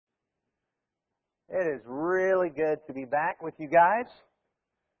It is really good to be back with you guys.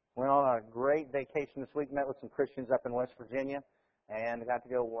 Went on a great vacation this week, met with some Christians up in West Virginia, and got to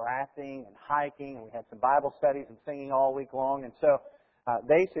go rafting and hiking, and we had some Bible studies and singing all week long. And so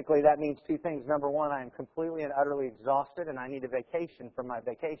basically that means two things. Number one, I am completely and utterly exhausted, and I need a vacation from my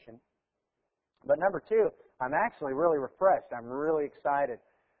vacation. But number two, I'm actually really refreshed. I'm really excited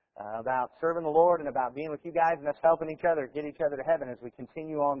about serving the Lord and about being with you guys and us helping each other get each other to heaven as we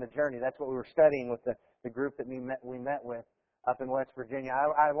continue on the journey. That's what we were studying with the group that we met with up in West Virginia.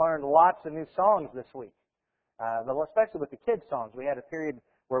 I learned lots of new songs this week, especially with the kids' songs. We had a period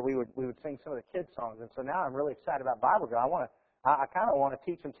where we would sing some of the kids' songs, and so now I'm really excited about Bible Drill. I kind of want to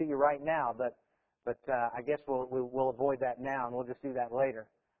teach them to you right now, but I guess we'll avoid that now, and we'll just do that later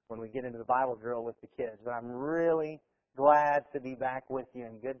when we get into the Bible Drill with the kids. But I'm really glad to be back with you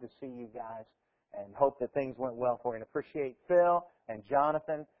and good to see you guys and hope that things went well for you. And appreciate Phil and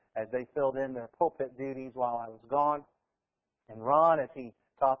Jonathan as they filled in their pulpit duties while I was gone, and Ron as he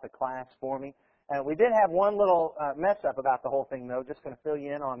taught the class for me. And we did have one little mess up about the whole thing, though. Just going to fill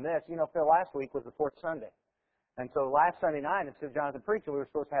you in on this. You know, Phil, last week was the fourth Sunday. And so last Sunday night, instead of Jonathan preaching, we were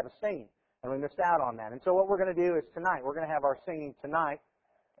supposed to have a singing. And we missed out on that. And so what we're going to do is tonight, we're going to have our singing tonight.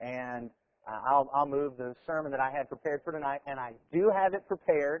 And I'll move the sermon that I had prepared for tonight, and I do have it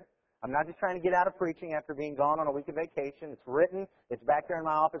prepared. I'm not just trying to get out of preaching after being gone on a week of vacation. It's written. It's back there in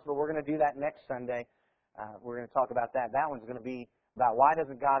my office, but we're going to do that next Sunday. We're going to talk about that. That one's going to be about why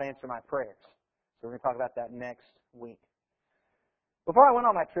doesn't God answer my prayers. So we're going to talk about that next week. Before I went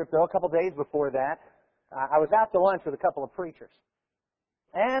on my trip, though, a couple days before that, I was out to lunch with a couple of preachers.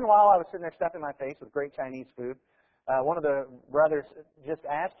 And while I was sitting there stuffing my face with great Chinese food, one of the brothers just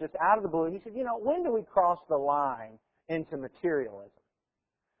asked, just out of the blue, he said, you know, when do we cross the line into materialism?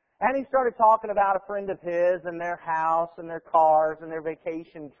 And he started talking about a friend of his and their house and their cars and their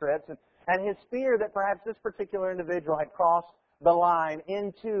vacation trips and his fear that perhaps this particular individual had crossed the line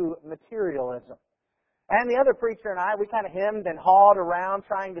into materialism. And the other preacher and I, we kind of hemmed and hawed around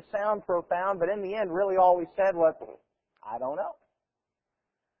trying to sound profound, but in the end, really all we said was, I don't know.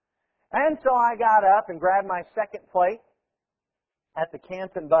 And so I got up and grabbed my second plate at the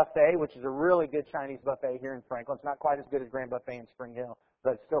Canton Buffet, which is a really good Chinese buffet here in Franklin. It's not quite as good as Grand Buffet in Spring Hill,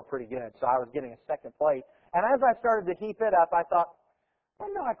 but it's still pretty good. So I was getting a second plate. And as I started to heap it up, I thought,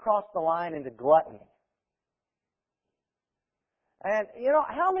 when do I cross the line into gluttony? And, you know,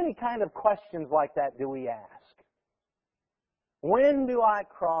 how many kind of questions like that do we ask? When do I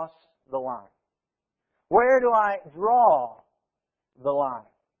cross the line? Where do I draw the line?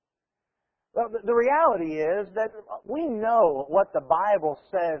 Well, the reality is that we know what the Bible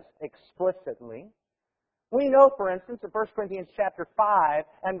says explicitly. We know, for instance, that 1 Corinthians chapter 5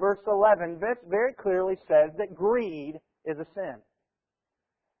 and verse 11 very clearly says that greed is a sin.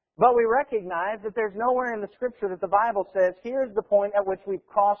 But we recognize that there's nowhere in the Scripture that the Bible says, here's the point at which we've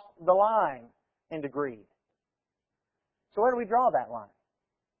crossed the line into greed. So where do we draw that line?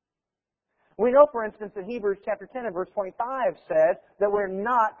 We know, for instance, that Hebrews chapter 10 and verse 25 says that we're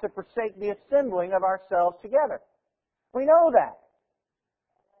not to forsake the assembling of ourselves together. We know that.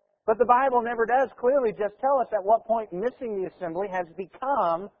 But the Bible never does clearly just tell us at what point missing the assembly has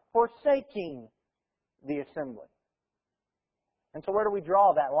become forsaking the assembly. And so where do we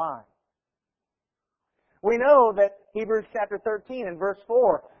draw that line? We know that Hebrews chapter 13 and verse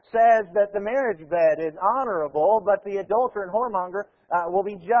 4 says that the marriage bed is honorable, but the adulterer and whoremonger will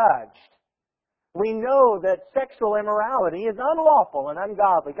be judged. We know that sexual immorality is unlawful and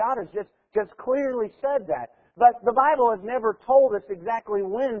ungodly. God has just clearly said that. But the Bible has never told us exactly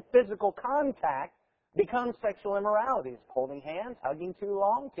when physical contact becomes sexual immorality. Is holding hands, hugging too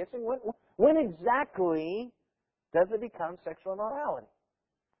long, kissing? When exactly does it become sexual immorality?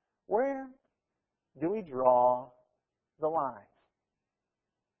 Where do we draw the line?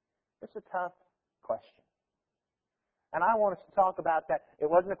 It's a tough question. And I want us to talk about that. It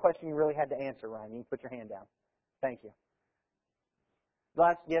wasn't a question you really had to answer, Ryan. You can put your hand down. Thank you.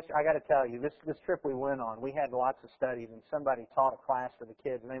 Yes, I got to tell you, this trip we went on, we had lots of studies, and somebody taught a class for the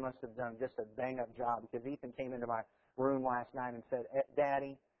kids, and they must have done just a bang-up job, because Ethan came into my room last night and said,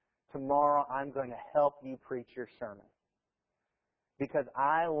 Daddy, tomorrow I'm going to help you preach your sermon. Because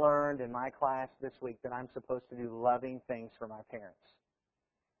I learned in my class this week that I'm supposed to do loving things for my parents.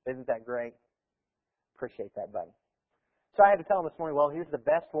 Isn't that great? Appreciate that, buddy. So I had to tell him this morning, well, here's the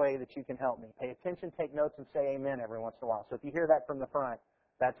best way that you can help me. Pay attention, take notes, and say amen every once in a while. So if you hear that from the front,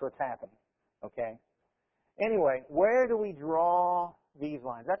 that's what's happening. Okay? Anyway, where do we draw these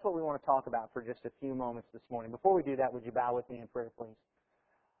lines? That's what we want to talk about for just a few moments this morning. Before we do that, would you bow with me in prayer, please?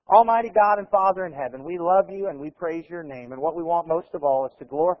 Almighty God and Father in heaven, we love you and we praise your name. And what we want most of all is to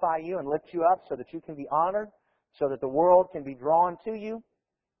glorify you and lift you up so that you can be honored, so that the world can be drawn to you.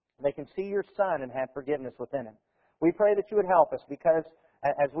 They can see your Son and have forgiveness within Him. We pray that you would help us because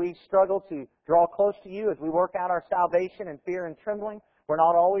as we struggle to draw close to you, as we work out our salvation in fear and trembling, we're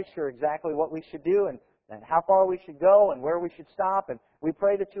not always sure exactly what we should do and how far we should go and where we should stop. And we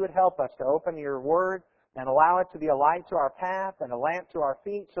pray that you would help us to open your Word and allow it to be a light to our path and a lamp to our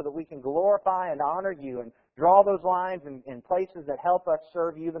feet so that we can glorify and honor you and draw those lines in places that help us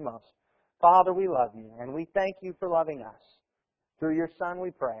serve you the most. Father, we love you and we thank you for loving us. Through your Son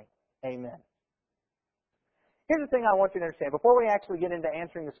we pray. Amen. Here's the thing I want you to understand. Before we actually get into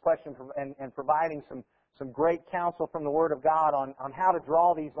answering this question and providing some great counsel from the Word of God on how to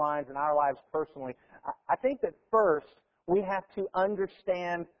draw these lines in our lives personally, I think that first we have to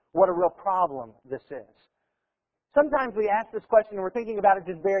understand what a real problem this is. Sometimes we ask this question and we're thinking about it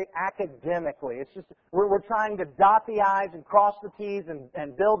just very academically. It's just we're trying to dot the I's and cross the T's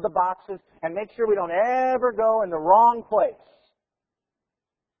and build the boxes and make sure we don't ever go in the wrong place.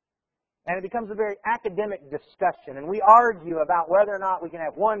 And it becomes a very academic discussion. And we argue about whether or not we can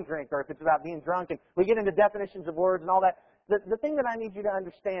have one drink or if it's about being drunk. And we get into definitions of words and all that. The thing that I need you to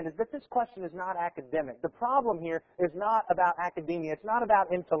understand is that this question is not academic. The problem here is not about academia. It's not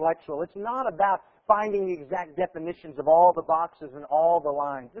about intellectual. It's not about finding the exact definitions of all the boxes and all the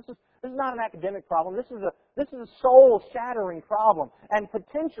lines. This is not an academic problem. This is a soul-shattering problem. And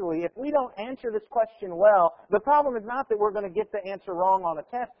potentially, if we don't answer this question well, the problem is not that we're going to get the answer wrong on a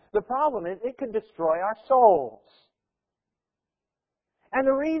test. The problem is it could destroy our souls. And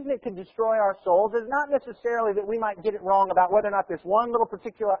the reason it could destroy our souls is not necessarily that we might get it wrong about whether or not this one little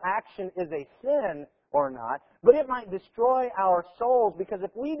particular action is a sin or not, but it might destroy our souls because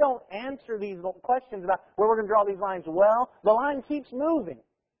if we don't answer these questions about where we're going to draw these lines well, the line keeps moving.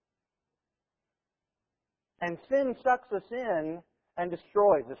 And sin sucks us in and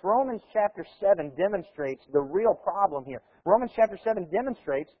destroys us. Romans chapter 7 demonstrates the real problem here. Romans chapter 7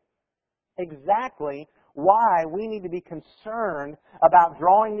 demonstrates exactly why we need to be concerned about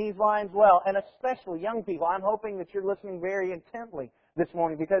drawing these lines well, and especially young people. I'm hoping that you're listening very intently this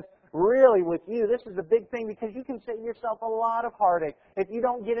morning because really with you, this is a big thing because you can save yourself a lot of heartache if you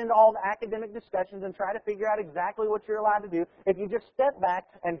don't get into all the academic discussions and try to figure out exactly what you're allowed to do. If you just step back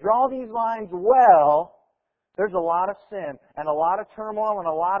and draw these lines well, there's a lot of sin and a lot of turmoil and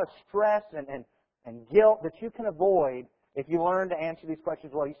a lot of stress and guilt that you can avoid if you learn to answer these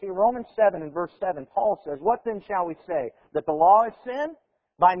questions well. You see, Romans 7 and verse 7, Paul says, "What then shall we say? That the law is sin?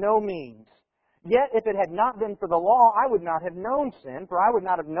 By no means. Yet if it had not been for the law, I would not have known sin, for I would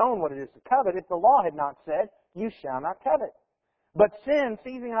not have known what it is to covet if the law had not said, you shall not covet. But sin,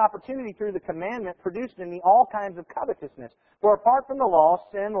 seizing an opportunity through the commandment, produced in me all kinds of covetousness. For apart from the law,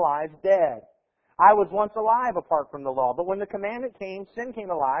 sin lies dead. I was once alive apart from the law, but when the commandment came, sin came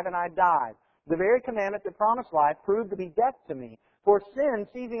alive and I died. The very commandment that promised life proved to be death to me. For sin,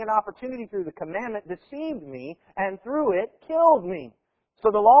 seizing an opportunity through the commandment, deceived me, and through it killed me.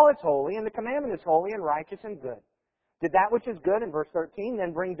 So the law is holy, and the commandment is holy and righteous and good. Did that which is good, in verse 13,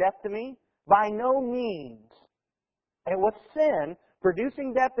 then bring death to me? By no means. It was sin,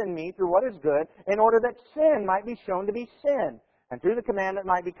 producing death in me through what is good, in order that sin might be shown to be sin, and through the commandment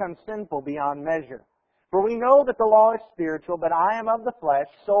might become sinful beyond measure. For we know that the law is spiritual, but I am of the flesh,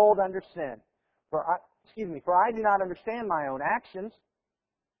 sold under sin. For I do not understand my own actions,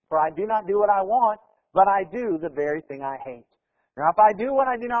 for I do not do what I want, but I do the very thing I hate. Now if I do what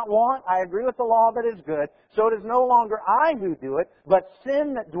I do not want, I agree with the law that is good, so it is no longer I who do it, but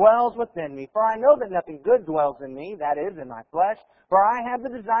sin that dwells within me. For I know that nothing good dwells in me, that is, in my flesh. For I have the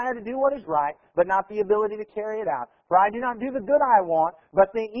desire to do what is right, but not the ability to carry it out. For I do not do the good I want,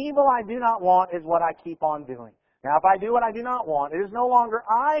 but the evil I do not want is what I keep on doing. Now if I do what I do not want, it is no longer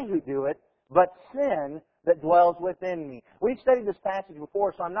I who do it, but sin that dwells within me. We've studied this passage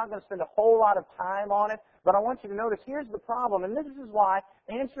before, so I'm not going to spend a whole lot of time on it, but I want you to notice here's the problem, and this is why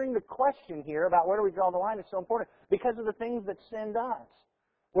answering the question here about where do we draw the line is so important, because of the things that sin does.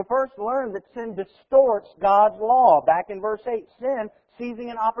 We'll first learn that sin distorts God's law. Back in verse 8, sin seizing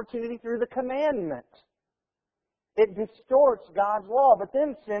an opportunity through the commandment. It distorts God's law, but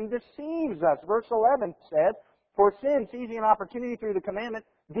then sin deceives us. Verse 11 says, for sin, seizing an opportunity through the commandment,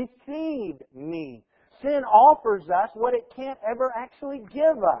 deceived me. Sin offers us what it can't ever actually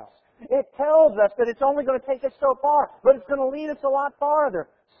give us. It tells us that it's only going to take us so far, but it's going to lead us a lot farther.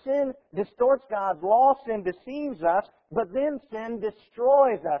 Sin distorts God's law, sin deceives us, but then sin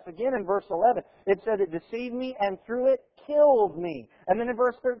destroys us. Again in verse 11, it said it deceived me and through it killed me. And then in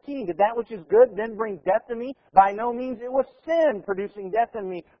verse 13, did that which is good then bring death to me? By no means, it was sin producing death in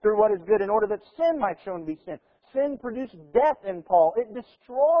me through what is good in order that sin might show to be sin. Sin produced death in Paul. It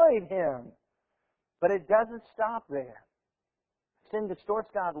destroyed him. But it doesn't stop there. Sin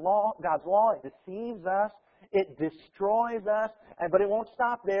distorts God's law. It deceives us. It destroys us. But it won't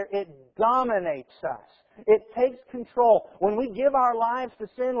stop there. It dominates us. It takes control. When we give our lives to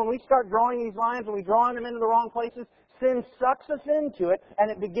sin, when we start drawing these lines, when we draw them into the wrong places, sin sucks us into it, and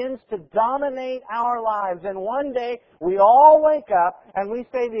it begins to dominate our lives. And one day, we all wake up, and we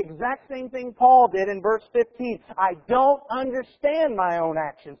say the exact same thing Paul did in verse 15. I don't understand my own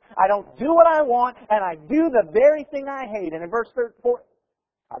actions. I don't do what I want, and I do the very thing I hate. And in verse 13,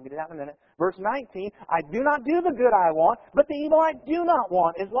 I'll get it out in a minute. Verse 19, I do not do the good I want, but the evil I do not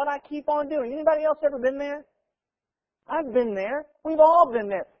want is what I keep on doing. Anybody else ever been there? I've been there. We've all been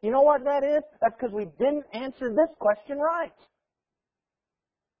there. You know what that is? That's because we didn't answer this question right.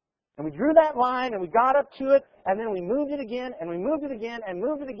 And we drew that line, and we got up to it, and then we moved it again, and we moved it again, and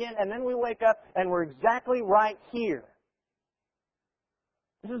moved it again, and then we wake up, and we're exactly right here.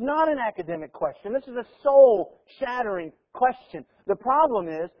 This is not an academic question. This is a soul-shattering question. The problem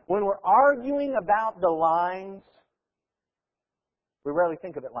is, when we're arguing about the lines, we rarely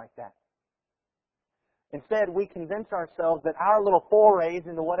think of it like that. Instead, we convince ourselves that our little forays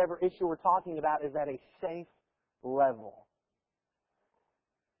into whatever issue we're talking about is at a safe level.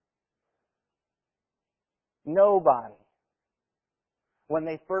 Nobody, when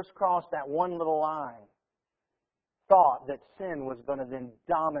they first crossed that one little line, thought that sin was going to then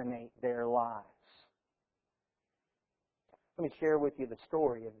dominate their lives. Let me share with you the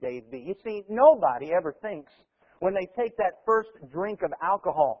story of Dave B. You see, nobody ever thinks when they take that first drink of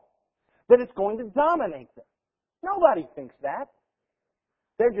alcohol that it's going to dominate them. Nobody thinks that.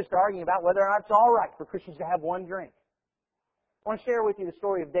 They're just arguing about whether or not it's all right for Christians to have one drink. I want to share with you the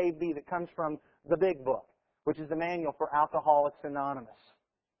story of Dave B. that comes from the Big Book, which is the manual for Alcoholics Anonymous.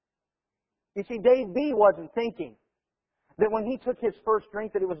 You see, Dave B. wasn't thinking that when he took his first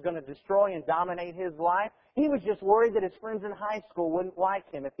drink that it was going to destroy and dominate his life. He was just worried that his friends in high school wouldn't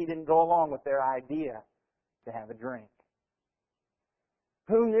like him if he didn't go along with their idea to have a drink.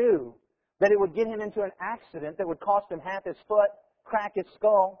 Who knew that it would get him into an accident that would cost him half his foot, crack his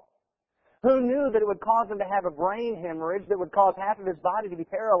skull? Who knew that it would cause him to have a brain hemorrhage that would cause half of his body to be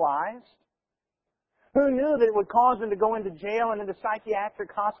paralyzed? Who knew that it would cause him to go into jail and into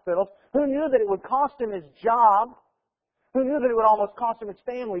psychiatric hospitals? Who knew that it would cost him his job? Who knew that it would almost cost him his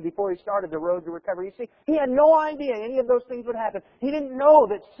family before he started the road to recovery? You see, he had no idea any of those things would happen. He didn't know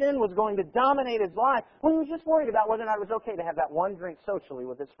that sin was going to dominate his life when he was just worried about whether or not it was okay to have that one drink socially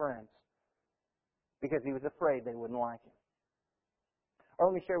with his friends because he was afraid they wouldn't like him. Or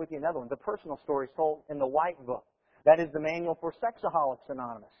let me share with you another one. The personal story is told in the White Book. That is the manual for Sexaholics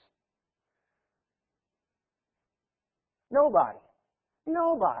Anonymous. Nobody,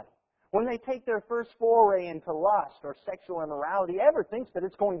 when they take their first foray into lust or sexual immorality, ever thinks that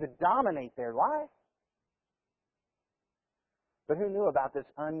it's going to dominate their life. But who knew about this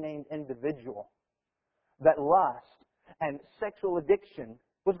unnamed individual that lust and sexual addiction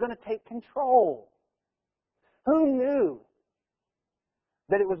was going to take control? Who knew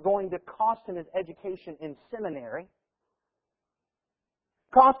that it was going to cost him his education in seminary,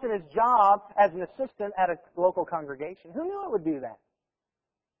 cost him his job as an assistant at a local congregation? Who knew it would do that?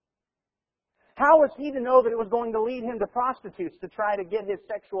 How was he to know that it was going to lead him to prostitutes to try to get his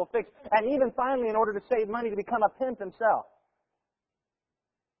sexual fix, and even finally, in order to save money, to become a pimp himself?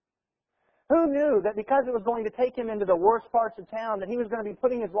 Who knew that because it was going to take him into the worst parts of town, that he was going to be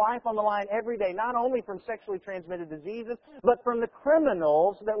putting his life on the line every day, not only from sexually transmitted diseases, but from the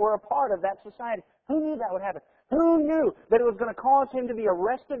criminals that were a part of that society? Who knew that would happen? Who knew that it was going to cause him to be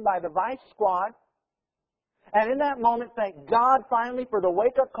arrested by the vice squad? And in that moment, thank God finally for the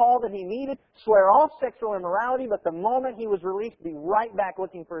wake-up call that he needed, swear off sexual immorality, but the moment he was released, be right back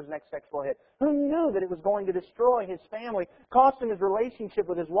looking for his next sexual hit. Who knew that it was going to destroy his family, cost him his relationship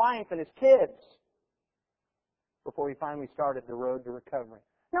with his wife and his kids, before he finally started the road to recovery?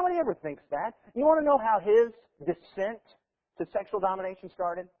 Nobody ever thinks that. You want to know how his descent to sexual domination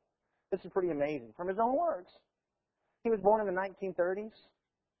started? This is pretty amazing. From his own words. He was born in the 1930s.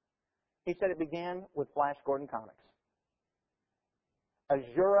 He said it began with Flash Gordon comics.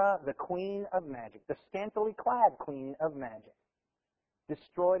 Azura, the queen of magic, the scantily clad queen of magic,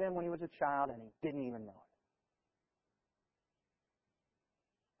 destroyed him when he was a child and he didn't even know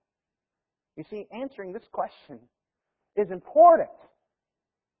it. You see, answering this question is important.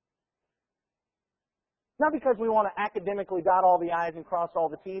 Not because we want to academically dot all the I's and cross all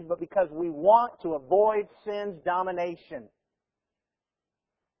the T's, but because we want to avoid sin's domination.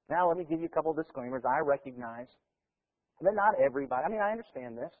 Now, let me give you a couple of disclaimers. I recognize that not everybody, I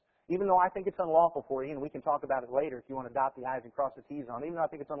understand this, even though I think it's unlawful for you, and we can talk about it later if you want to dot the I's and cross the T's on, even though I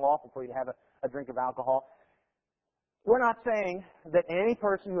think it's unlawful for you to have a drink of alcohol, we're not saying that any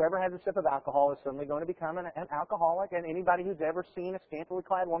person who ever has a sip of alcohol is suddenly going to become an alcoholic, and anybody who's ever seen a scantily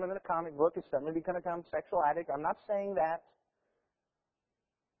clad woman in a comic book is suddenly going to become a sexual addict. I'm not saying that.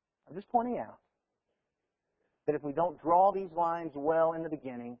 I'm just pointing out that if we don't draw these lines well in the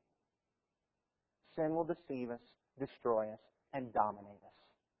beginning, sin will deceive us, destroy us, and dominate us.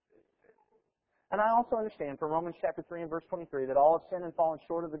 And I also understand from Romans chapter 3 and verse 23 that all have sinned and fallen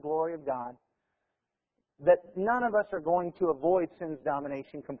short of the glory of God, that none of us are going to avoid sin's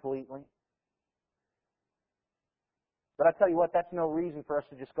domination completely. But I tell you what, that's no reason for us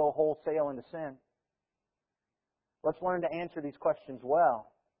to just go wholesale into sin. Let's learn to answer these questions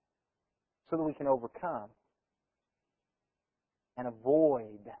well so that we can overcome and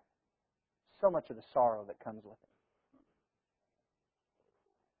avoid so much of the sorrow that comes with it.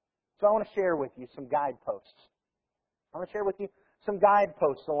 So I want to share with you some guideposts. I want to share with you some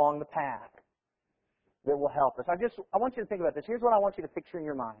guideposts along the path that will help us. I want you to think about this. Here's what I want you to picture in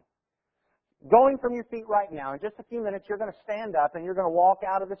your mind. Going from your feet right now, in just a few minutes, you're going to stand up and you're going to walk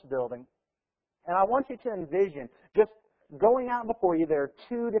out of this building. And I want you to envision, just going out before you, there are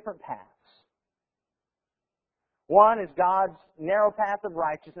two different paths. One is God's narrow path of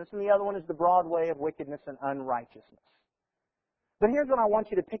righteousness, and the other one is the broad way of wickedness and unrighteousness. But here's what I want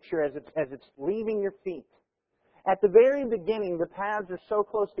you to picture as it's leaving your feet. At the very beginning, the paths are so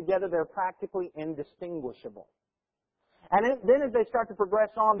close together, they're practically indistinguishable. And then as they start to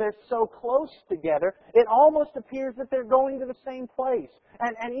progress on, they're so close together, it almost appears that they're going to the same place.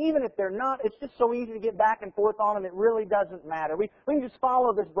 And even if they're not, it's just so easy to get back and forth on them, it really doesn't matter. We can just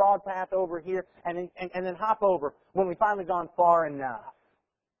follow this broad path over here and then hop over when we've finally gone far enough.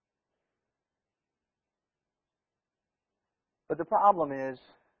 But the problem is,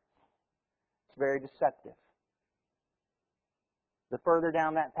 it's very deceptive. The further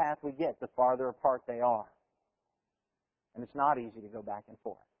down that path we get, the farther apart they are. And it's not easy to go back and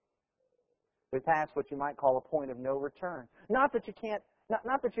forth. We pass what you might call a point of no return. Not that you can't,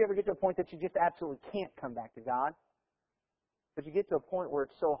 not that you ever get to a point that you just absolutely can't come back to God, but you get to a point where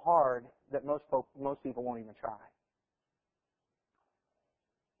it's so hard that most people won't even try.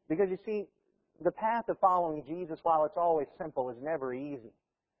 Because you see, the path of following Jesus, while it's always simple, is never easy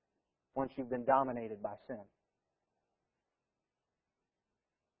once you've been dominated by sin.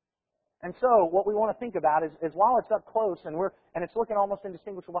 And so, what we want to think about is while it's up close and it's looking almost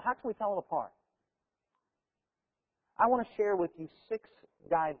indistinguishable, how can we tell it apart? I want to share with you 6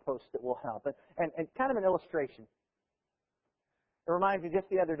 guideposts that will help, and kind of an illustration. It reminds me, just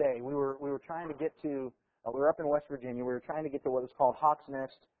the other day, we were trying to get to, we were up in West Virginia, we were trying to get to what was called Hawks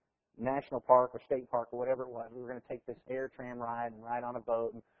Nest National Park or State Park or whatever it was. We were going to take this air tram ride and ride on a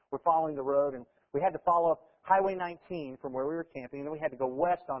boat, and we're following the road, and we had to follow Highway 19 from where we were camping, and then we had to go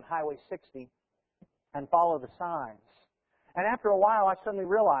west on Highway 60 and follow the signs. And after a while, I suddenly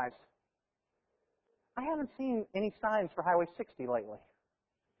realized, I haven't seen any signs for Highway 60 lately.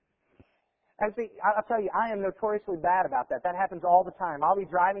 And see, I'll tell you, I am notoriously bad about that. That happens all the time. I'll be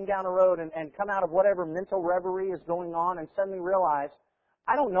driving down a road and come out of whatever mental reverie is going on and suddenly realize,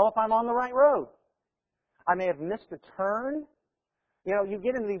 I don't know if I'm on the right road. I may have missed a turn. You know, you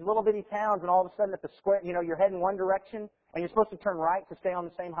get into these little bitty towns and all of a sudden at the square, you're heading one direction and you're supposed to turn right to stay on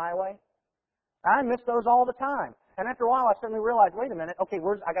the same highway. I miss those all the time. And after a while I suddenly realized, wait a minute, okay,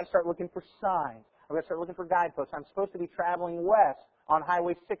 I got to start looking for signs. I've got to start looking for guideposts. I'm supposed to be traveling west on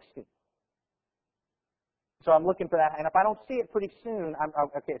Highway 60. So I'm looking for that. And if I don't see it pretty soon,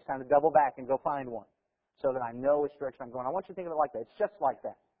 okay, it's time to double back and go find one so that I know which direction I'm going. I want you to think of it like that. It's just like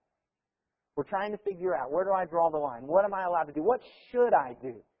that. We're trying to figure out, where do I draw the line? What am I allowed to do? What should I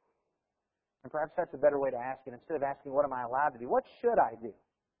do? And perhaps that's a better way to ask it. Instead of asking, what am I allowed to do? What should I do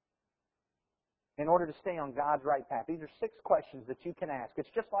in order to stay on God's right path? These are 6 questions that you can ask. It's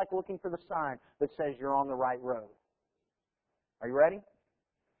just like looking for the sign that says you're on the right road. Are you ready?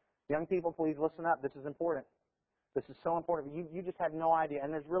 Young people, please listen up. This is important. This is so important. You just have no idea,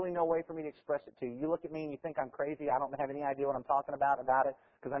 and there's really no way for me to express it to you. You look at me and you think I'm crazy. I don't have any idea what I'm talking about it,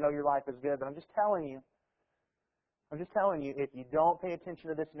 because I know your life is good, but I'm just telling you, if you don't pay attention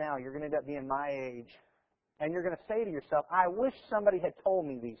to this now, you're going to end up being my age, and you're going to say to yourself, I wish somebody had told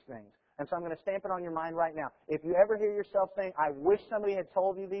me these things. And so I'm going to stamp it on your mind right now. If you ever hear yourself saying, I wish somebody had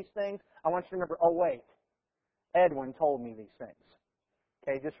told you these things, I want you to remember, oh wait, Edwin told me these things.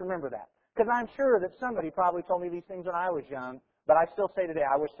 Okay, just remember that. Because I'm sure that somebody probably told me these things when I was young, but I still say today,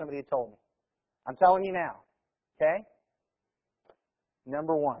 I wish somebody had told me. I'm telling you now. Okay?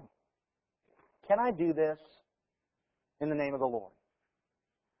 Number one, can I do this in the name of the Lord?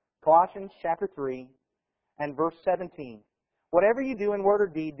 Colossians chapter 3 and verse 17. Whatever you do in word or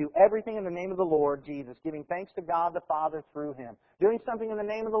deed, do everything in the name of the Lord Jesus, giving thanks to God the Father through Him. Doing something in the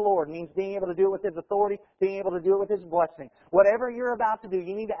name of the Lord means being able to do it with His authority, being able to do it with His blessing. Whatever you're about to do,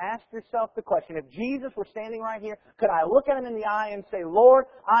 you need to ask yourself the question, if Jesus were standing right here, could I look at Him in the eye and say, Lord,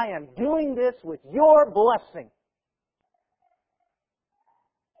 I am doing this with your blessing?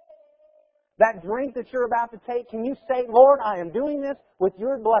 That drink that you're about to take, can you say, Lord, I am doing this with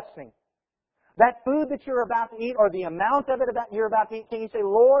your blessing? That food that you're about to eat, or the amount of it you're about to eat, can you say,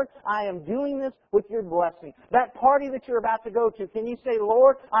 Lord, I am doing this with your blessing? That party that you're about to go to, can you say,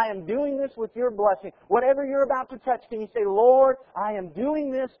 Lord, I am doing this with your blessing? Whatever you're about to touch, can you say, Lord, I am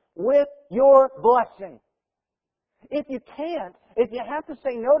doing this with your blessing? If you can't, if you have to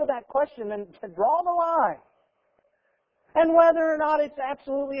say no to that question, then draw the line. And whether or not it's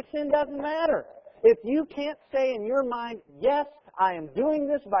absolutely a sin doesn't matter. If you can't say in your mind, yes, I am doing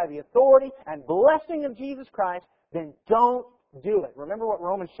this by the authority and blessing of Jesus Christ, then don't do it. Remember what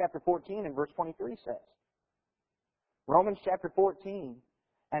Romans chapter 14 and verse 23 says. Romans chapter 14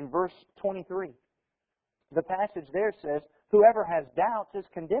 and verse 23. The passage there says, whoever has doubts is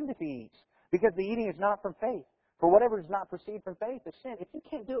condemned if he eats, because the eating is not from faith. For whatever does not proceed from faith is sin. If you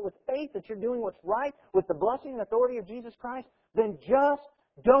can't do it with faith that you're doing what's right with the blessing and authority of Jesus Christ, then just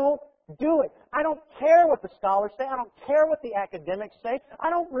don't do it. I don't care what the scholars say. I don't care what the academics say. I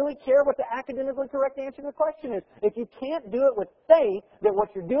don't really care what the academically correct answer to the question is. If you can't do it with faith that what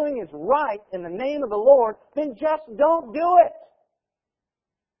you're doing is right in the name of the Lord, then just don't do it.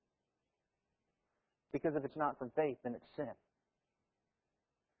 Because if it's not from faith, then it's sin.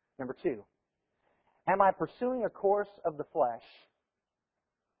 Number two, am I pursuing a course of the flesh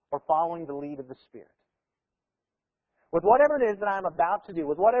or following the lead of the Spirit? With whatever it is that I'm about to do,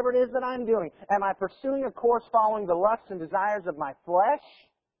 with whatever it is that I'm doing, am I pursuing a course following the lusts and desires of my flesh,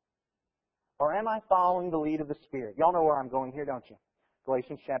 or am I following the lead of the Spirit? Y'all know where I'm going here, don't you?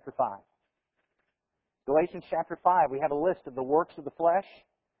 Galatians chapter 5. Galatians chapter 5, we have a list of the works of the flesh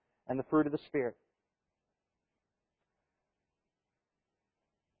and the fruit of the Spirit.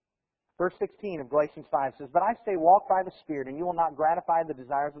 Verse 16 of Galatians 5 says, but I say, walk by the Spirit, and you will not gratify the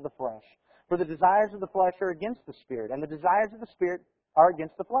desires of the flesh. For the desires of the flesh are against the Spirit, and the desires of the Spirit are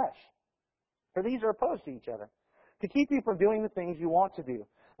against the flesh. For these are opposed to each other, to keep you from doing the things you want to do.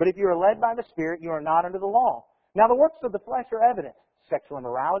 But if you are led by the Spirit, you are not under the law. Now the works of the flesh are evident: sexual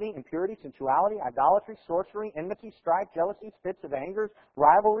immorality, impurity, sensuality, idolatry, sorcery, enmity, strife, jealousy, fits of anger,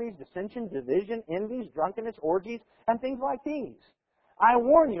 rivalries, dissension, division, envies, drunkenness, orgies, and things like these. I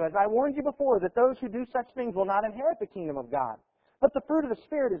warn you, as I warned you before, that those who do such things will not inherit the kingdom of God. But the fruit of the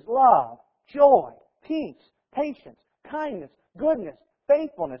Spirit is love, joy, peace, patience, kindness, goodness,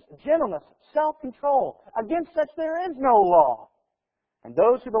 faithfulness, gentleness, self-control. Against such there is no law. And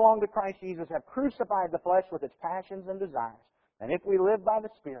those who belong to Christ Jesus have crucified the flesh with its passions and desires. And if we live by the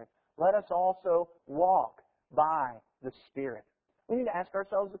Spirit, let us also walk by the Spirit. We need to ask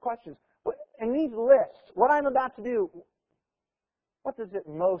ourselves the questions. In these lists, what I'm about to do, what does it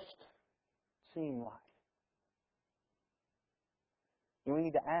most seem like? And we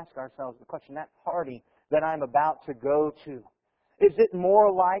need to ask ourselves the question, that party that I'm about to go to, is it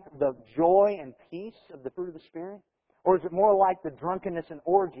more like the joy and peace of the fruit of the Spirit? Or is it more like the drunkenness and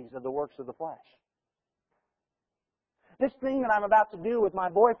orgies of the works of the flesh? This thing that I'm about to do with my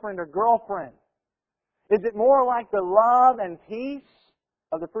boyfriend or girlfriend, is it more like the love and peace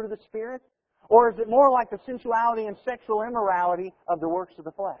of the fruit of the Spirit? Or is it more like the sensuality and sexual immorality of the works of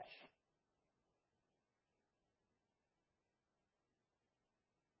the flesh?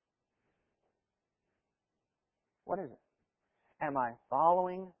 What is it? Am I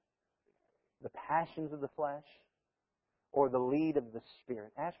following the passions of the flesh or the lead of the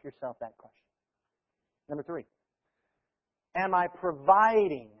Spirit? Ask yourself that question. Number 3, am I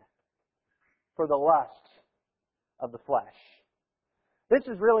providing for the lusts of the flesh? This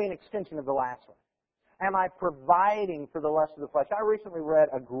is really an extension of the last one. Am I providing for the lust of the flesh? I recently read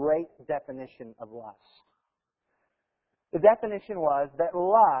a great definition of lust. The definition was that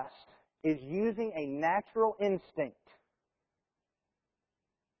lust is using a natural instinct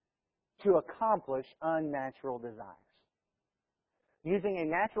to accomplish unnatural desires. Using a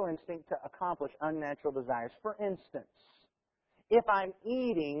natural instinct to accomplish unnatural desires. For instance, if I'm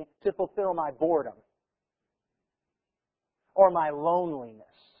eating to fulfill my boredom, or my loneliness,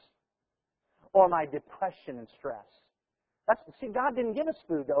 or my depression and stress, See, God didn't give us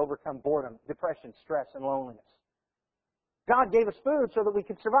food to overcome boredom, depression, stress, and loneliness. God gave us food so that we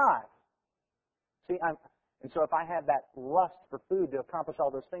could survive. See, and so if I have that lust for food to accomplish all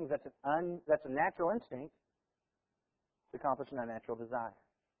those things, that's a natural instinct to accomplish an unnatural desire.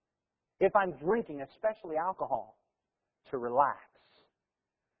 If I'm drinking, especially alcohol, to relax,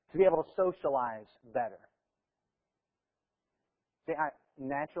 to be able to socialize better. See,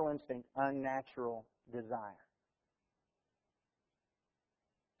 natural instinct, unnatural desire.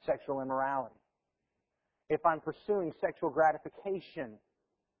 Sexual immorality. If I'm pursuing sexual gratification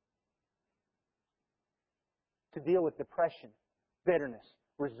to deal with depression, bitterness,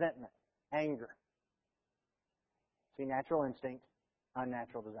 resentment, anger. See, natural instinct,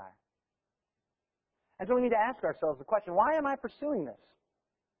 unnatural desire. And so we need to ask ourselves the question, why am I pursuing this?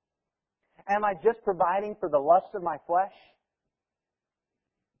 Am I just providing for the lust of my flesh?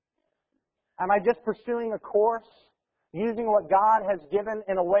 Am I just pursuing a course, using what God has given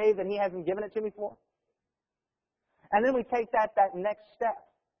in a way that He hasn't given it to me for? And then we take that next step.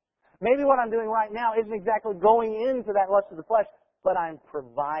 Maybe what I'm doing right now isn't exactly going into that lust of the flesh, but I'm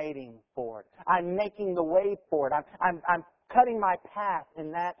providing for it. I'm making the way for it. I'm cutting my path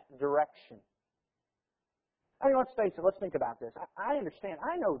in that direction. I mean, let's face it, let's think about this. I understand,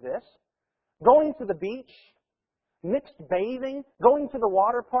 I know this. Going to the beach, mixed bathing, going to the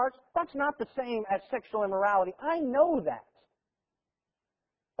water parks, that's not the same as sexual immorality. I know that.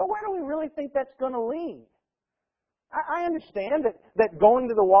 But where do we really think that's going to lead? I understand that going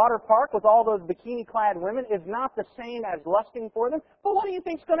to the water park with all those bikini-clad women is not the same as lusting for them, but what do you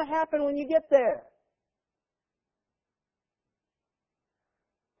think is going to happen when you get there?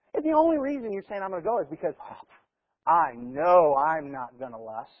 If the only reason you're saying I'm going to go is because I know I'm not going to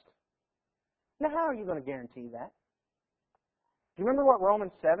lust, now how are you going to guarantee that? Do you remember what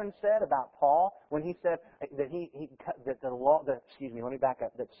Romans 7 said about Paul when he said that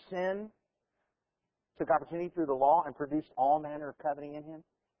sin took opportunity through the law and produced all manner of coveting in him?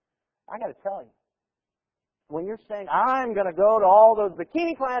 I got to tell you, when you're saying, I'm going to go to all those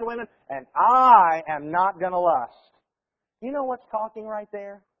bikini-clad women and I am not going to lust, you know what's talking right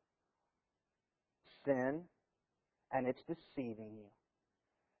there? Sin, and it's deceiving you.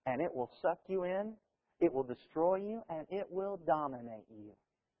 And it will suck you in, it will destroy you, and it will dominate you.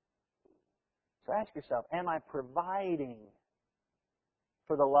 So ask yourself, am I providing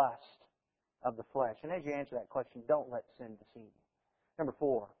for the lust of the flesh? And as you answer that question, don't let sin deceive you. Number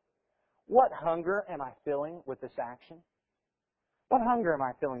 4, what hunger am I filling with this action? What hunger am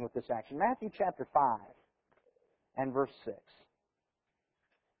I filling with this action? Matthew chapter 5 and verse 6.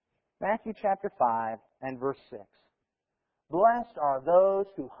 Matthew chapter 5 and verse 6. Blessed are those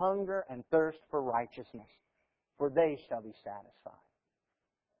who hunger and thirst for righteousness, for they shall be satisfied.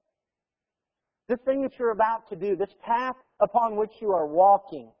 This thing that you're about to do, this path upon which you are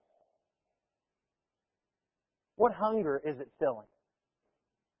walking, what hunger is it filling?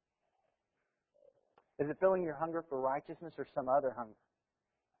 Is it filling your hunger for righteousness or some other hunger?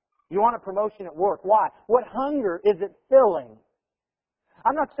 You want a promotion at work. Why? What hunger is it filling?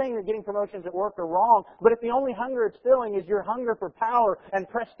 I'm not saying that getting promotions at work are wrong, but if the only hunger it's filling is your hunger for power and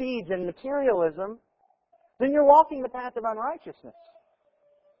prestige and materialism, then you're walking the path of unrighteousness.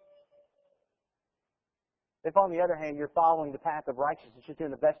 If, on the other hand, you're following the path of righteousness, you're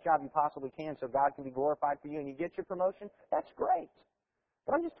doing the best job you possibly can so God can be glorified for you and you get your promotion, that's great.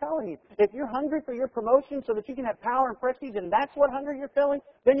 But I'm just telling you, if you're hungry for your promotion so that you can have power and prestige and that's what hunger you're filling,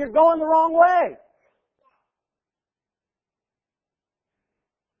 then you're going the wrong way.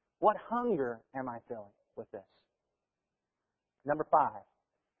 What hunger am I filling with this? Number 5.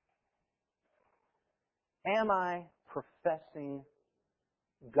 Am I professing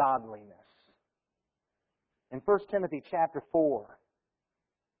godliness? In 1 Timothy chapter 4,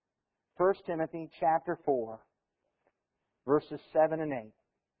 1 Timothy chapter 4, verses 7 and 8.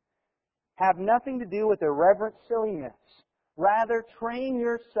 Have nothing to do with irreverent silliness. Rather, train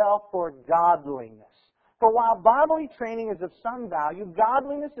yourself for godliness. For while bodily training is of some value,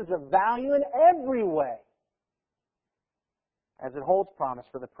 godliness is of value in every way, as it holds promise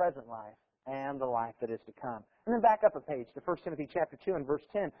for the present life and the life that is to come. And then back up a page to 1 Timothy chapter 2 and verse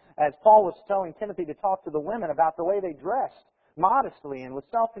 10, as Paul was telling Timothy to talk to the women about the way they dressed modestly and with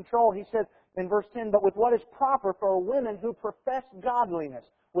self-control. He said in verse 10, but with what is proper for women who profess godliness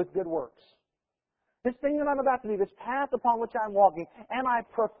with good works. This thing that I'm about to do, this path upon which I'm walking, am I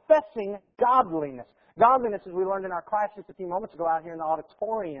professing godliness? Godliness, as we learned in our class just a few moments ago out here in the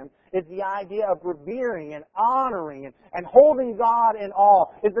auditorium, is the idea of revering and honoring and holding God in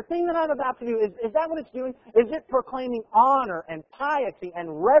awe. Is the thing that I'm about to do, is that what it's doing? Is it proclaiming honor and piety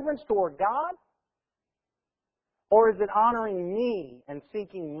and reverence toward God? Or is it honoring me and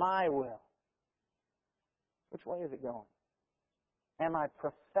seeking my will? Which way is it going? Am I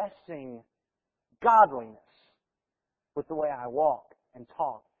professing godliness with the way I walk and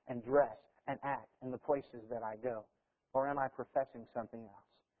talk and dress and act in the places that I go? Or am I professing something else?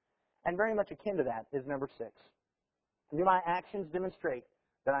 And very much akin to that is number 6. Do my actions demonstrate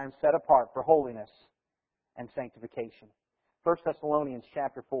that I am set apart for holiness and sanctification? 1 Thessalonians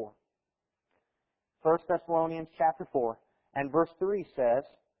chapter 4. 1 Thessalonians chapter 4 and verse 3 says,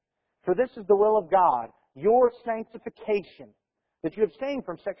 "For this is the will of God, your sanctification, that you abstain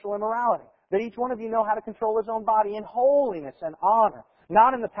from sexual immorality, that each one of you know how to control his own body in holiness and honor,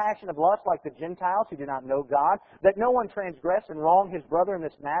 not in the passion of lust like the Gentiles who do not know God, that no one transgress and wrong his brother in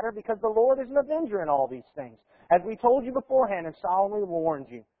this matter, because the Lord is an avenger in all these things, as we told you beforehand and solemnly warned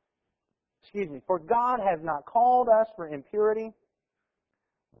you." For God has not called us for impurity,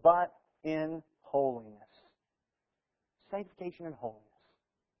 but in holiness. Sanctification and holiness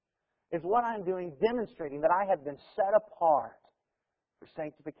is what I'm doing, demonstrating that I have been set apart for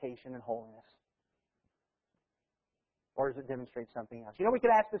sanctification and holiness. Or does it demonstrate something else? We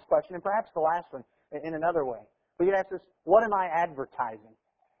could ask this question, and perhaps the last one in another way. We could ask this, what am I advertising?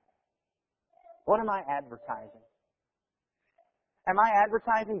 What am I advertising? Am I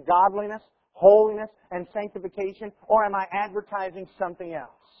advertising godliness, holiness, and sanctification, or am I advertising something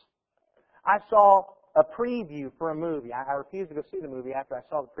else? I saw a preview for a movie. I refused to go see the movie after I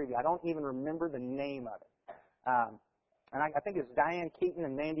saw the preview. I don't even remember the name of it. And I think it's Diane Keaton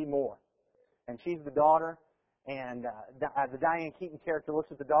and Mandy Moore. And she's the daughter, and the Diane Keaton character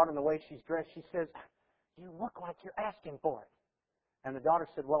looks at the daughter and the way she's dressed. She says, "You look like you're asking for it." And the daughter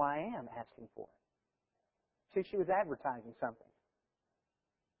said, "Well, I am asking for it." See, she was advertising something.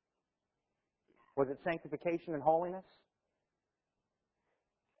 Was it sanctification and holiness?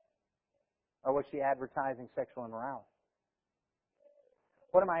 Or was she advertising sexual immorality?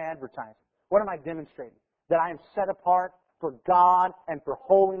 What am I advertising? What am I demonstrating? That I am set apart for God and for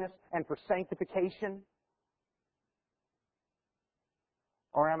holiness and for sanctification?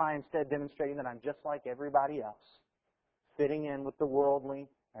 Or am I instead demonstrating that I'm just like everybody else, fitting in with the worldly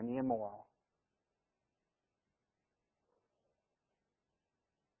and the immoral?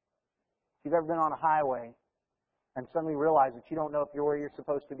 If you've ever been on a highway and suddenly realize that you don't know if you're where you're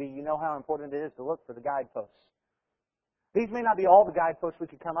supposed to be, you know how important it is to look for the guideposts. These may not be all the guideposts we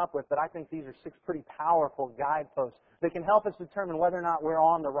could come up with, but I think these are 6 pretty powerful guideposts that can help us determine whether or not we're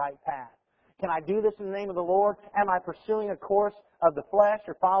on the right path. Can I do this in the name of the Lord? Am I pursuing a course of the flesh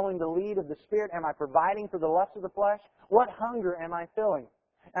or following the lead of the Spirit? Am I providing for the lust of the flesh? What hunger am I filling?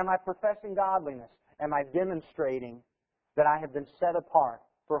 Am I professing godliness? Am I demonstrating that I have been set apart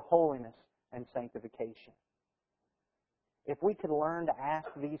for holiness and sanctification? If we could learn to ask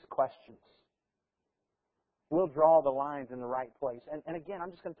these questions, we'll draw the lines in the right place. And again,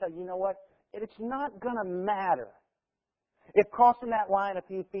 I'm just going to tell you, you know what? It's not going to matter if crossing that line a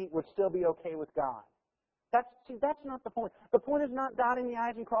few feet would still be okay with God. That's not the point. The point is not dotting the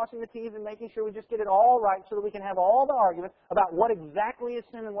I's and crossing the T's and making sure we just get it all right so that we can have all the arguments about what exactly is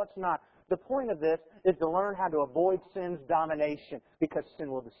sin and what's not. The point of this is to learn how to avoid sin's domination, because sin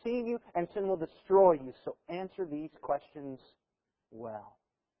will deceive you and sin will destroy you. So answer these questions well.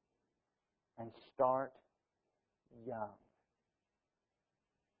 And start young.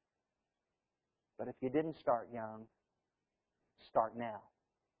 But if you didn't start young, start now.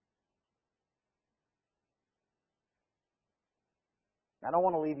 I don't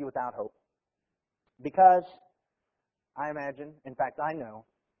want to leave you without hope, because I imagine, in fact I know,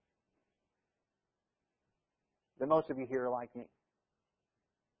 that most of you here are like me.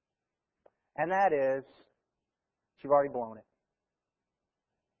 And that is, you've already blown it.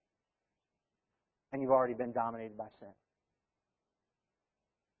 And you've already been dominated by sin.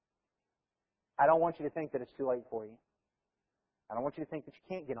 I don't want you to think that it's too late for you. I don't want you to think that you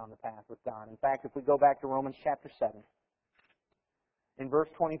can't get on the path with God. In fact, if we go back to Romans chapter 7, in verse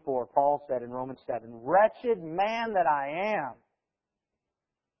 24, Paul said in Romans 7, "Wretched man that I am,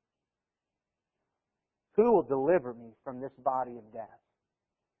 who will deliver me from this body of death?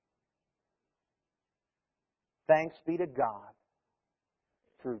 Thanks be to God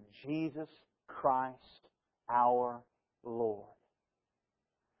through Jesus Christ our Lord."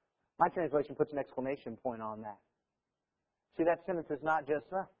 My translation puts an exclamation point on that. See, that sentence is not just,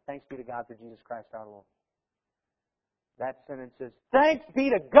 "Thanks be to God through Jesus Christ our Lord." That sentence is, "Thanks be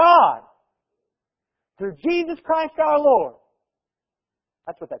to God through Jesus Christ our Lord."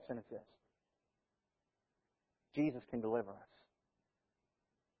 That's what that sentence is. Jesus can deliver us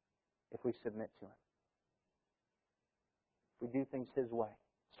if we submit to Him. If we do things His way,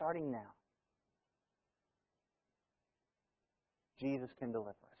 starting now. Jesus can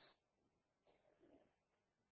deliver.